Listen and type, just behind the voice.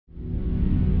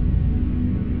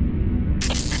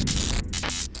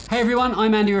Hey everyone,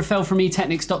 I'm Andy Rafael from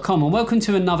eTeknix.com and welcome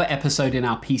to another episode in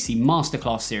our PC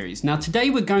Masterclass series. Now today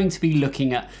we're going to be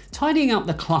looking at tidying up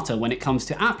the clutter when it comes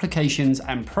to applications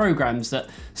and programs that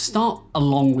start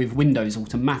along with Windows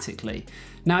automatically.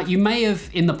 Now you may have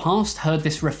in the past heard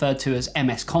this referred to as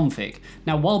msconfig.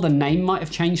 Now while the name might have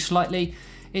changed slightly,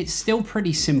 it's still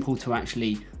pretty simple to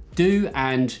actually do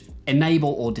and enable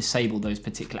or disable those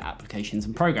particular applications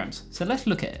and programs. So let's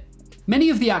look at it.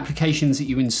 Many of the applications that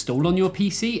you install on your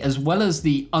PC, as well as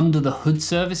the under the hood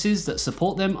services that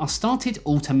support them, are started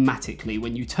automatically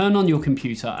when you turn on your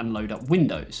computer and load up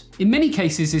Windows. In many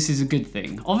cases, this is a good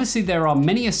thing. Obviously, there are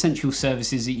many essential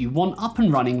services that you want up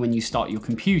and running when you start your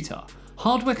computer.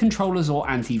 Hardware controllers or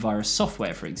antivirus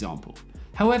software, for example.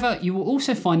 However, you will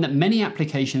also find that many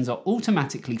applications are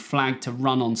automatically flagged to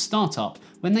run on startup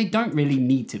when they don't really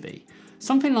need to be.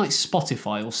 Something like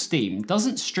Spotify or Steam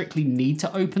doesn't strictly need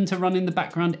to open to run in the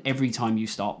background every time you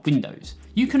start Windows.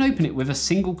 You can open it with a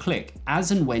single click as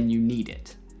and when you need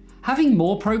it. Having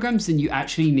more programs than you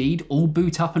actually need all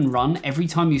boot up and run every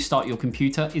time you start your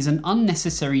computer is an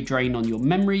unnecessary drain on your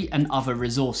memory and other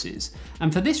resources.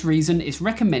 And for this reason, it's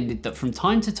recommended that from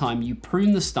time to time you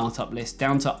prune the startup list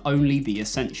down to only the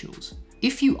essentials.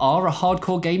 If you are a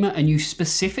hardcore gamer and you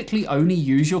specifically only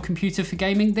use your computer for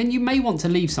gaming, then you may want to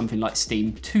leave something like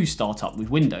Steam to start up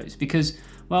with Windows because,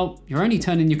 well, you're only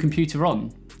turning your computer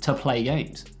on to play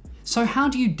games. So how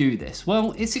do you do this?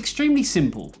 Well, it's extremely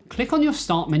simple. Click on your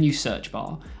Start menu search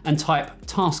bar and type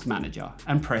Task Manager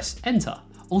and press Enter.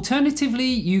 Alternatively,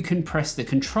 you can press the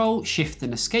Control, Shift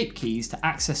and Escape keys to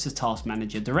access the Task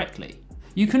Manager directly.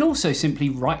 You can also simply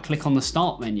right-click on the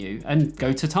Start menu and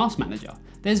go to Task Manager.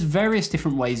 There's various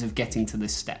different ways of getting to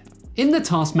this step. In the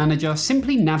Task Manager,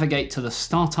 simply navigate to the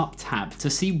Startup tab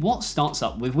to see what starts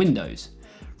up with Windows.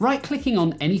 Right-clicking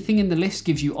on anything in the list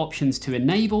gives you options to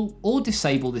enable or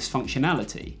disable this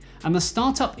functionality, and the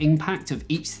startup impact of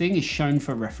each thing is shown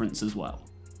for reference as well.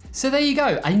 So there you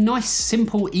go, a nice,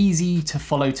 simple, easy to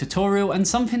follow tutorial and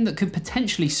something that could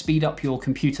potentially speed up your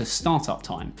computer startup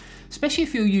time. Especially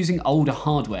if you're using older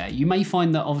hardware, you may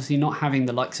find that obviously not having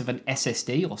the likes of an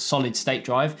SSD or solid state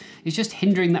drive is just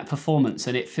hindering that performance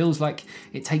and it feels like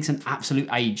it takes an absolute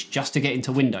age just to get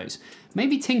into Windows.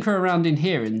 Maybe tinker around in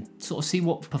here and sort of see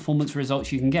what performance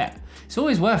results you can get. It's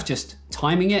always worth just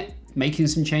timing it, making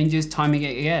some changes, timing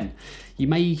it again. You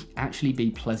may actually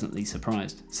be pleasantly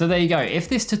surprised. So there you go. If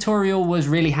this tutorial was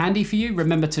really handy for you,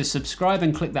 remember to subscribe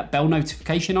and click that bell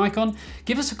notification icon.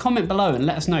 Give us a comment below and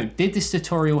let us know, did this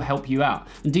tutorial help you out?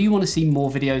 And do you want to see more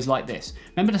videos like this?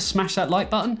 Remember to smash that like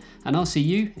button and I'll see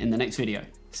you in the next video.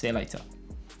 See you later.